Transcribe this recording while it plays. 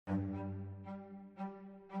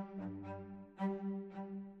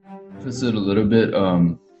preface it a little bit.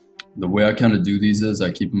 The way I kind of do these is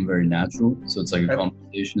I keep them very natural. So it's like a Okay.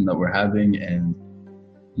 conversation that we're having, and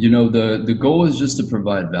the goal is just to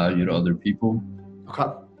provide value to other people. Okay.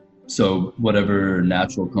 So whatever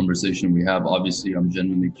natural conversation we have, obviously I'm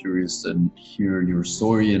genuinely curious to hear your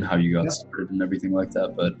story and how you got Yeah. started and everything like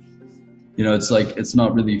that. But it's like it's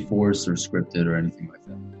not really forced or scripted or anything like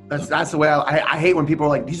that. That's the way I hate when people are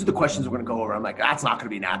like, these are the questions we're going to go over. I'm like, that's not going to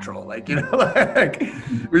be natural. Like, like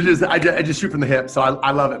I just shoot from the hip. So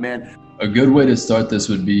I love it, man. A good way to start this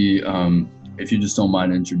would be if you just don't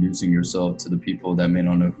mind introducing yourself to the people that may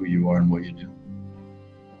not know who you are and what you do.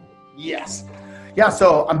 Yes. Yeah,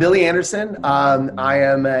 so I'm Billy Anderson. I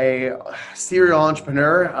am a serial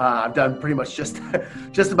entrepreneur. I've done pretty much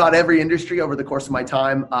just about every industry over the course of my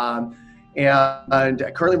time. And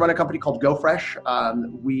I currently run a company called GoFresh.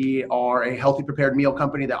 We are a healthy prepared meal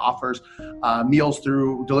company that offers meals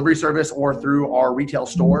through delivery service or through our retail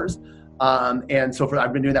stores. And so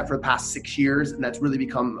I've been doing that for the past 6 years, and that's really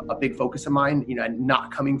become a big focus of mine.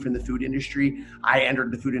 Not coming from the food industry, I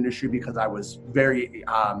entered the food industry because I was very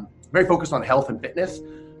focused on health and fitness.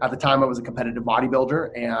 At the time, I was a competitive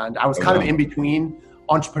bodybuilder, and I was kind of in between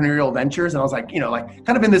entrepreneurial ventures. And I was like,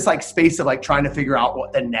 kind of in this like space of like trying to figure out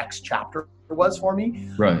what the next chapter was for me.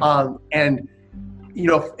 Right. And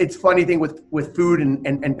it's funny thing with food and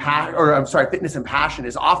fitness and passion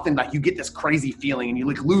is often like you get this crazy feeling and you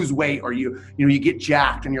like lose weight or you get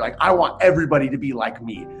jacked and you're like, I want everybody to be like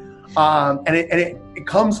me. And it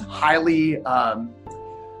comes highly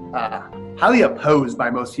opposed by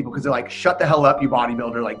most people because they're like, shut the hell up, you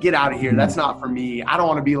bodybuilder, like get out of here. That's not for me. I don't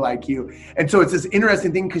want to be like you. And so it's this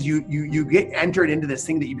interesting thing because you get entered into this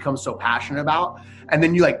thing that you become so passionate about, and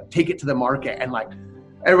then you like take it to the market and like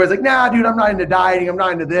everybody's like, nah, dude, I'm not into dieting. I'm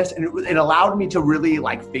not into this. And it allowed me to really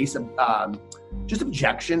like face just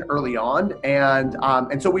objection early on.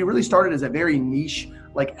 And so we really started as a very niche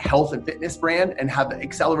like health and fitness brand and have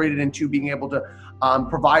accelerated into being able to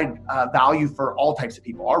provide value for all types of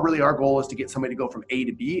people. Our goal is to get somebody to go from A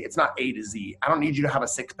to B. It's not A to Z. I don't need you to have a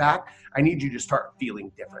six pack. I need you to start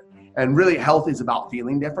feeling different. And really health is about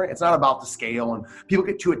feeling different. It's not about the scale, and people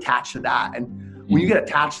get too attached to that. And when you get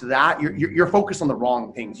attached to that, you're focused on the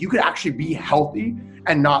wrong things. You could actually be healthy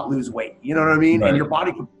and not lose weight. You know what I mean? Right. And your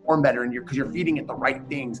body can perform better because you're feeding it the right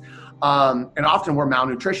things. And often we're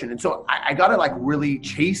malnutrition. And so I got to like really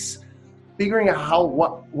chase figuring out how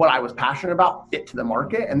what I was passionate about fit to the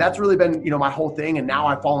market. And that's really been, my whole thing. And now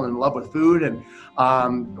I've fallen in love with food, and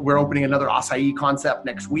we're opening another acai concept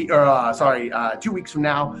next week, 2 weeks from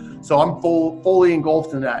now. So I'm fully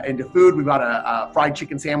engulfed into food. We've got a fried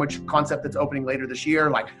chicken sandwich concept that's opening later this year.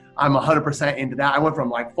 Like I'm 100% into that. I went from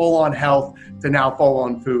like full on health to now full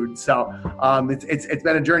on food. So it's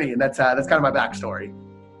been a journey, and that's kind of my backstory.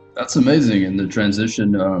 That's amazing. And the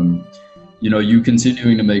transition, you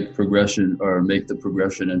continuing to make the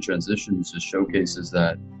progression and transitions just showcases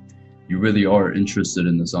that you really are interested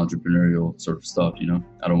in this entrepreneurial sort of stuff.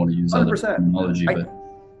 I don't want to use 100%. Other terminology, but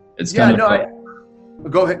it's kind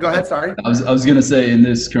of. Go ahead. Sorry. I was going to say, in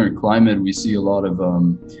this current climate, we see a lot of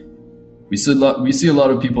we see a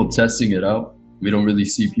lot of people testing it out. We don't really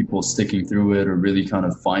see people sticking through it or really kind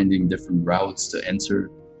of finding different routes to enter.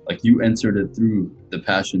 Like you entered it through the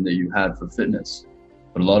passion that you had for fitness.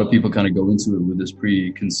 But a lot of people kind of go into it with this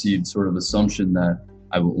preconceived sort of assumption that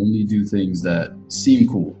I will only do things that seem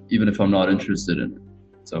cool, even if I'm not interested in it.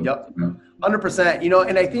 So, yep, 100%.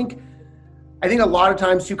 And I think a lot of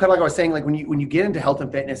times too, kind of like I was saying, like when you get into health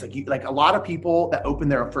and fitness, like a lot of people that open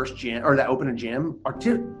their first gym or that open a gym are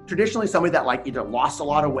traditionally somebody that like either lost a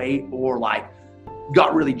lot of weight or like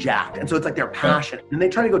got really jacked, and so it's like their passion, and they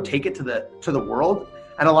try to go take it to the world.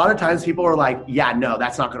 And a lot of times people are like, yeah, no,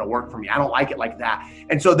 that's not going to work for me. I don't like it like that.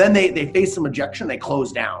 And so then they face some objection, they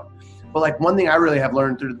close down. But like one thing I really have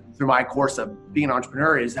learned through my course of being an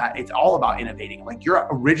entrepreneur is that it's all about innovating. Like your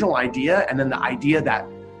original idea and then the idea that,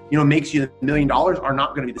 makes you $1 million are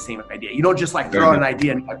not going to be the same idea. You don't just like throw out an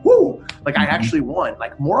idea and like, whoo, like I actually won.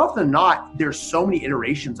 Like more often than not, there's so many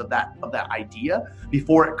iterations of that idea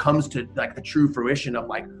before it comes to like the true fruition of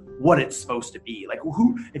like what it's supposed to be. Like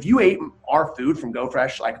if you ate our food from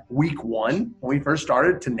GoFresh like week 1 when we first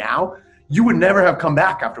started to now, you would never have come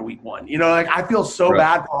back after week 1. Like I feel so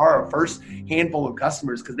bad for our first handful of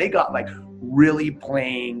customers because they got like really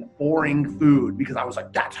plain, boring food because I was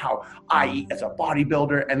like, that's how I eat as a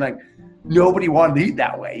bodybuilder. And like nobody wanted to eat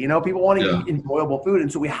that way. People want to eat enjoyable food.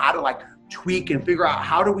 And so we had to like tweak and figure out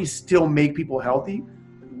how do we still make people healthy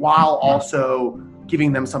while also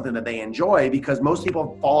giving them something that they enjoy, because most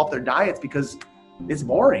people fall off their diets because it's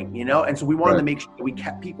boring, And so we wanted Right. to make sure that we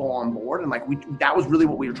kept people on board, and like that was really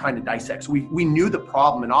what we were trying to dissect. So we knew the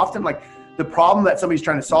problem, and often like the problem that somebody's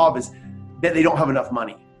trying to solve is that they don't have enough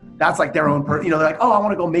money. That's like their own, they're like, oh, I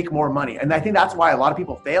want to go make more money. And I think that's why a lot of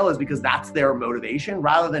people fail, is because that's their motivation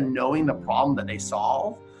rather than knowing the problem that they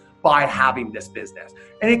solve by having this business.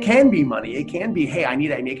 And it can be money. It can be, hey, I need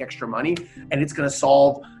to make extra money, and it's going to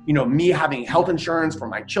solve, me having health insurance for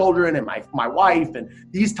my children and my wife and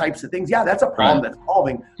these types of things. Yeah, that's a problem that's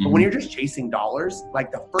solving. But when you're just chasing dollars,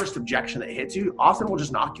 like the first objection that hits you often will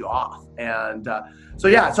just knock you off. And so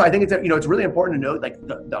I think it's, it's really important to know like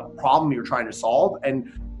the problem you're trying to solve,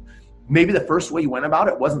 and maybe the first way you went about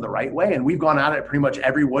it wasn't the right way. And we've gone at it pretty much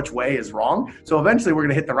every which way is wrong. So eventually we're going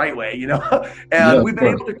to hit the right way, and we've been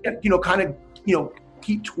able to, kind of,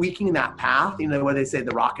 keep tweaking that path, where they say the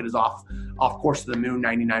rocket is off course to the moon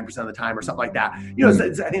 99% of the time or something like that.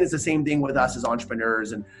 I think it's the same thing with us as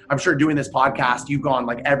entrepreneurs. And I'm sure doing this podcast, you've gone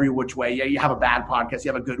like every which way. Yeah, you have a bad podcast,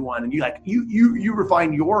 you have a good one, and you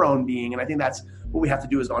refine your own being. And I think that's what we have to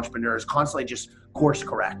do as entrepreneurs, constantly just course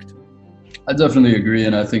correct. I definitely agree.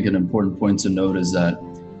 And I think an important point to note is that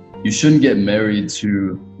you shouldn't get married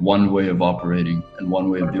to one way of operating and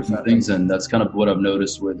one way of doing things. And that's kind of what I've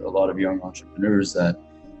noticed with a lot of young entrepreneurs that,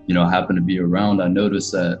 happen to be around. I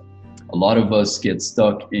noticed that a lot of us get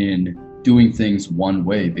stuck in doing things one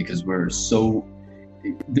way because the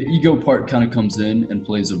ego part kind of comes in and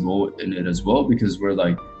plays a role in it as well, because we're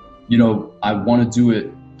like, I want to do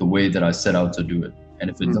it the way that I set out to do it. And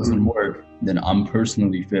if it doesn't work, then I'm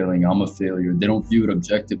personally failing. I'm a failure. They don't view it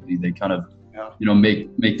objectively. They kind of,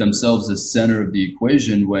 make themselves the center of the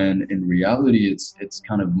equation, when in reality, it's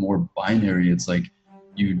kind of more binary. It's like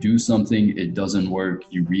you do something, it doesn't work,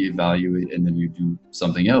 you reevaluate, and then you do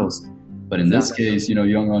something else. But in this case,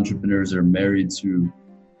 young entrepreneurs are married to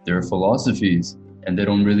their philosophies, and they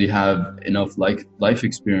don't really have enough life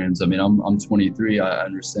experience. I mean, I'm 23. I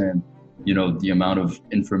understand, the amount of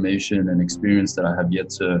information and experience that I have yet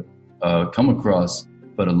to come across,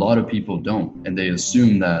 but a lot of people don't. And they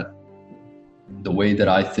assume that the way that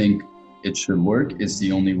I think it should work is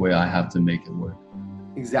the only way I have to make it work.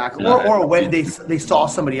 Exactly. Or when they saw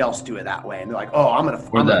somebody else do it that way, and they're like, oh, I'm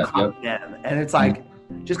gonna copy them. And it's like,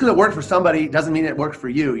 just because it worked for somebody doesn't mean it worked for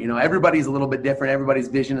you. Everybody's a little bit different. Everybody's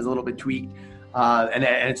vision is a little bit tweaked. And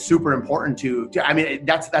it's super important to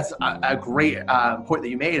that's a great point that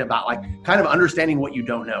you made about like kind of understanding what you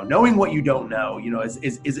don't know. Knowing what you don't know,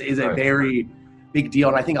 is a very big deal.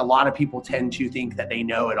 And I think a lot of people tend to think that they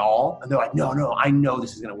know it all, and they're like, no, I know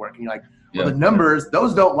this is going to work. And you're like, well, the numbers,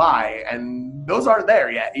 those don't lie, and those aren't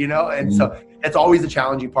there yet, And so that's always the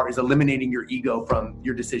challenging part, is eliminating your ego from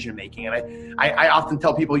your decision making. And I often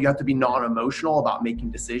tell people you have to be non-emotional about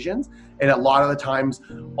making decisions. And a lot of the times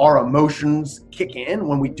our emotions kick in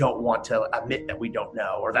when we don't want to admit that we don't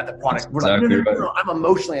know, or that the product, we're like, no, I'm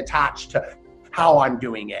emotionally attached to how I'm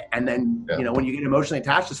doing it. And then, when you get emotionally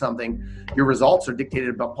attached to something, your results are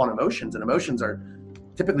dictated upon emotions, and emotions are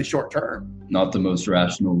typically short term. Not the most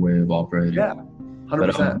rational way of operating. Yeah,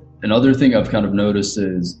 100%. But, another thing I've kind of noticed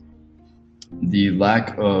is the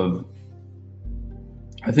lack of,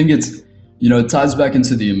 I think it's, it ties back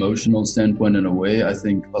into the emotional standpoint in a way. I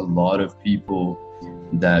think a lot of people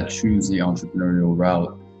that choose the entrepreneurial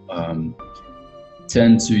route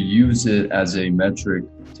tend to use it as a metric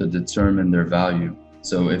to determine their value.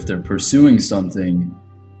 So if they're pursuing something,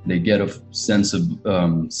 they get a sense of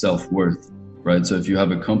self-worth, right? So if you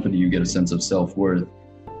have a company, you get a sense of self-worth,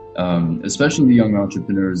 especially the young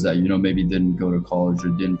entrepreneurs that, maybe didn't go to college or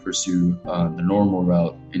didn't pursue the normal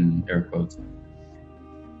route, in air quotes.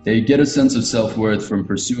 They get a sense of self-worth from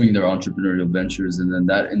pursuing their entrepreneurial ventures. And then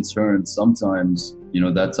that in turn, sometimes,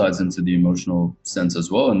 that ties into the emotional sense as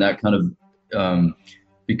well. And that kind of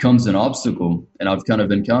becomes an obstacle. And I've kind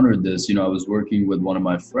of encountered this. I was working with one of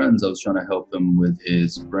my friends. I was trying to help him with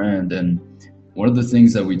his brand. And one of the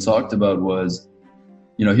things that we talked about was,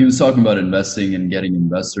 he was talking about investing and getting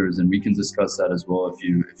investors, and we can discuss that as well if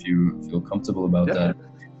you feel comfortable about that,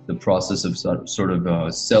 the process of sort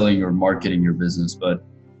of selling or marketing your business. But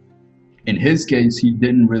in his case, he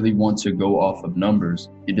didn't really want to go off of numbers.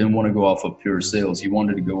 He didn't want to go off of pure sales. He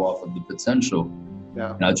wanted to go off of the potential.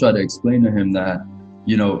 Yeah. And I tried to explain to him that,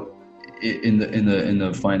 in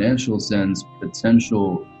the financial sense,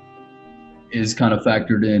 potential is kind of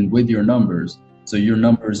factored in with your numbers. So your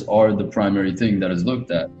numbers are the primary thing that is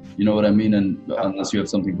looked at. You know what I mean? And unless you have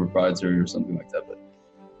something proprietary or something like that. But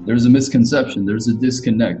there's a misconception. There's a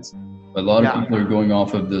disconnect. A lot of people are going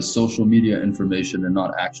off of the social media information and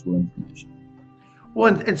not actual information.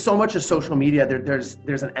 Well, and so much of social media, there's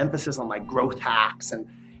an emphasis on like growth hacks and,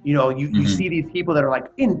 You see these people that are like,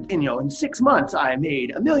 in 6 months, I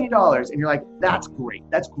made $1 million. And you're like, that's great.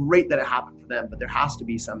 That's great that it happened for them. But there has to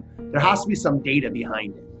be some data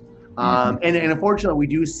behind it. And unfortunately, we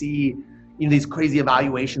do see, these crazy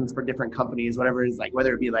evaluations for different companies, whatever it is, like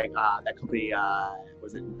whether it be like that company,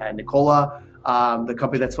 was it Nikola, the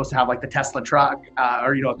company that's supposed to have like the Tesla truck,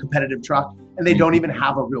 or a competitive truck, and they don't even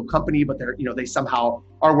have a real company, but they're they somehow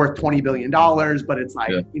are worth $20 billion. But it's like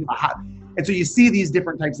and so you see these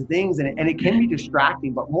different types of things, and it can be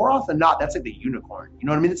distracting. But more often than not, that's like the unicorn. You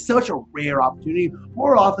know what I mean? It's such a rare opportunity.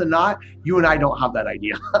 More often than not, you and I don't have that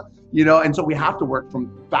idea. And so we have to work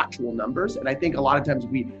from factual numbers. And I think a lot of times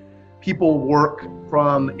people work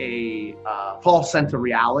from a false sense of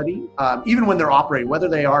reality, even when they're operating, whether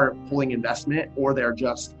they are pulling investment or they're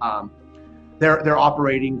just they're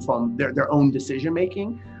operating from their own decision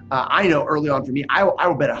making. I know early on for me, I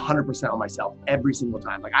will bet 100% on myself every single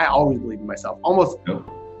time. Like I always believe in myself, almost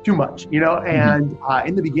too much, And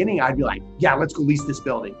in the beginning, I'd be like, yeah, let's go lease this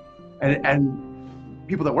building, and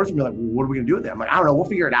people that work for me are like, well, what are we gonna do with it? I'm like, I don't know, we'll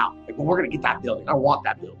figure it out. Like, well, we're gonna get that building. I want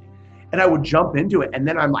that building, and I would jump into it, and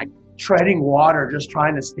then I'm like treading water, just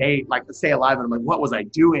trying to stay alive. And I'm like, what was I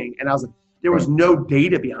doing? And I was like, there was no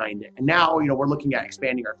data behind it. And now, we're looking at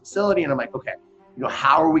expanding our facility, and I'm like, okay,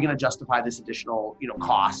 how are we going to justify this additional,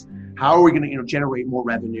 cost? How are we going to, generate more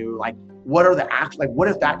revenue? Like, what are the acts? Like, what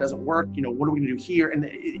if that doesn't work? What are we going to do here?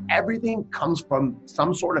 And everything comes from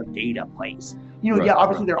some sort of data place. Yeah,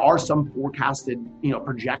 obviously there are some forecasted,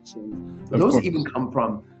 projections. But those even come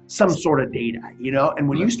from some sort of data, and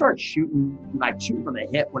when you start shooting from the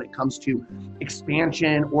hip when it comes to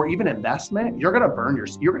expansion or even investment, you're going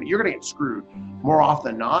to you're going to get screwed more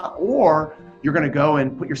often than not, or you're going to go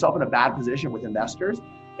and put yourself in a bad position with investors,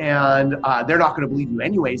 and they're not going to believe you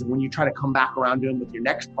anyways. And when you try to come back around to them with your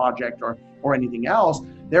next project or anything else,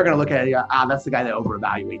 they're going to look at it, that's the guy that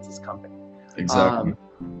over-evaluates his company. Exactly.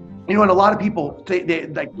 And a lot of people, they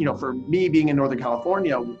like, for me being in Northern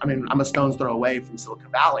California, I mean, I'm a stone's throw away from Silicon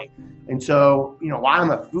Valley. And so, while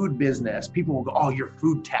I'm a food business, people will go, oh, you're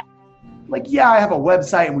food tech. Like, yeah, I have a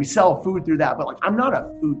website and we sell food through that, but like, I'm not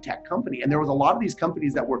a food tech company. And there was a lot of these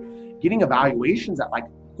companies that were getting evaluations at like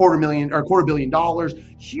 $250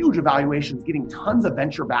 million, huge evaluations, getting tons of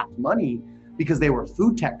venture-backed money because they were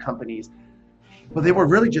food tech companies. But they were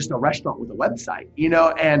really just a restaurant with a website,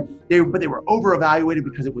 and they were over-evaluated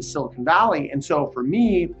because it was Silicon Valley. And so for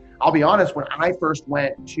me, I'll be honest, when I first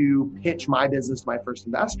went to pitch my business to my first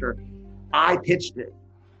investor, I pitched it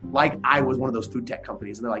like I was one of those food tech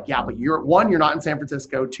companies. And they're like, yeah, but you're not in San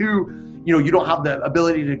Francisco. Two, you don't have the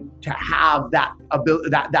ability to have that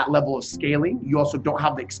level of scaling. You also don't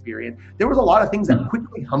have the experience. There was a lot of things that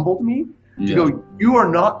quickly humbled me. To go, you are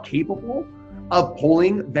not capable of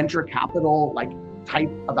pulling venture capital type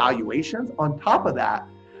evaluations. On top of that,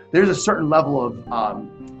 there's a certain level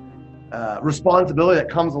of responsibility that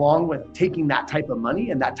comes along with taking that type of money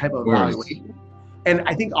and that type of evaluation. And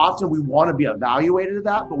I think often we want to be evaluated at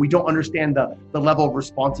that, but we don't understand the level of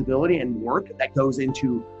responsibility and work that goes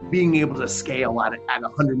into being able to scale at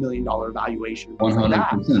 $100 million valuation.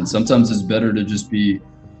 100%. Sometimes it's better to just be,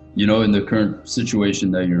 in the current situation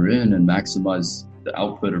that you're in and maximize the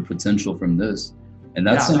output or potential from this. And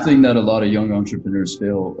that's something that a lot of young entrepreneurs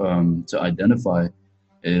fail to identify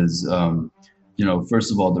is,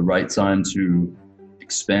 first of all, the right time to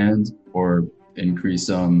expand or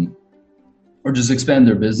increase, or just expand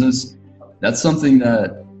their business. That's something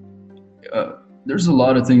that there's a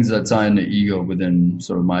lot of things that tie into ego within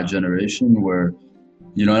sort of my generation where,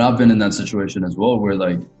 and I've been in that situation as well, where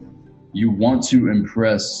you want to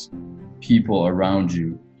impress people around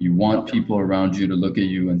you. You want people around you to look at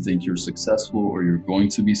you and think you're successful, or you're going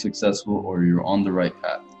to be successful, or you're on the right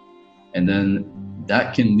path. And then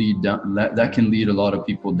that can lead a lot of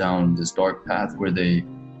people down this dark path where they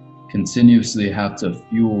continuously have to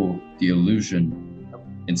fuel the illusion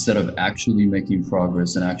instead of actually making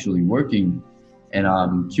progress and actually working. And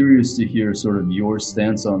I'm curious to hear sort of your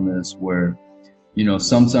stance on this, where,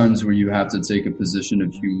 sometimes where you have to take a position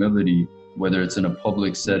of humility, whether it's in a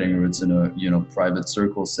public setting or it's in a private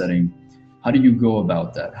circle setting. How do you go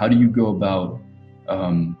about that? How do you go about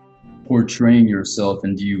portraying yourself,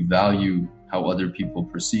 and do you value how other people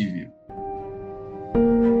perceive you?